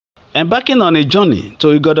Embarking on a journey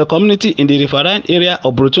to Igodo community in the riverine area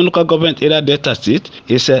of Burutun local government area Delta State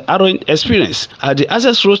is a harrowing experience, as the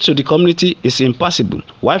access road to the community is impassable,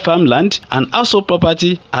 while farmland and household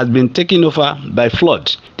property has been taken over by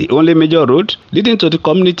flood. The only major road leading to the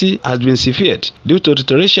community has been severed due to the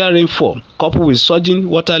torrential rainfall coupled with surging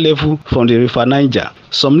water level from the River Niger.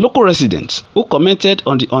 Some local residents who commented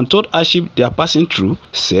on the untold hardship they are passing through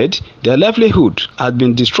said their livelihood had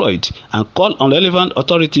been destroyed and called on relevant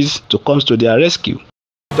authorities to come to their rescue.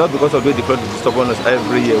 Just because of the way the flood is disturbing us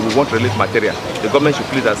every year, we want relief material. The government should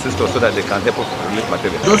please assist us so that they can help us with relief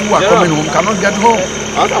material. Those who are coming home cannot get home.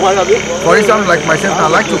 For instance, like myself, I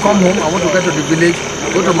like to come home. I want to get to the village,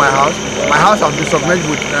 go to my house. My house has been submerged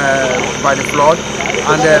by the flood,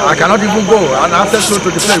 and I cannot even go and access to the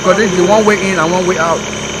place because it's the one way in and one way out.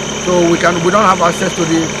 So we don't have access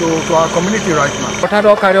to our community right now. But I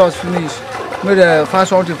don't carry us finish. Made the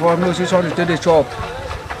first something for me, see something to the shop.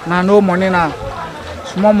 Now no money now.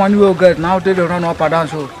 Small money we'll get now. They run up and down.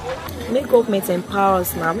 So make government empower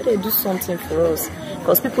us now. Make they do something for us.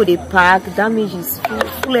 Because people they park, damage is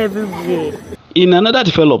full everywhere. In another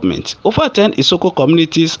development, over 10 Succour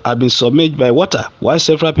communities have been submerged by water, while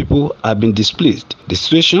several people have been displaced. The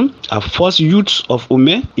situation has forced youths of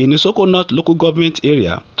Ume in Succour North local government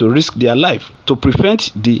area to risk their life to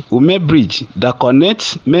prevent the Ume bridge that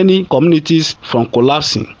connects many communities from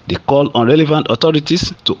collapsing. They call on relevant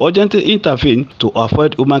authorities to urgently intervene to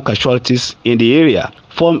avoid human casualties in the area.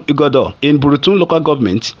 From Igodo in Burutun local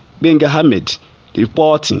government, Gbenga Ahmed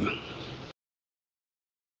reporting.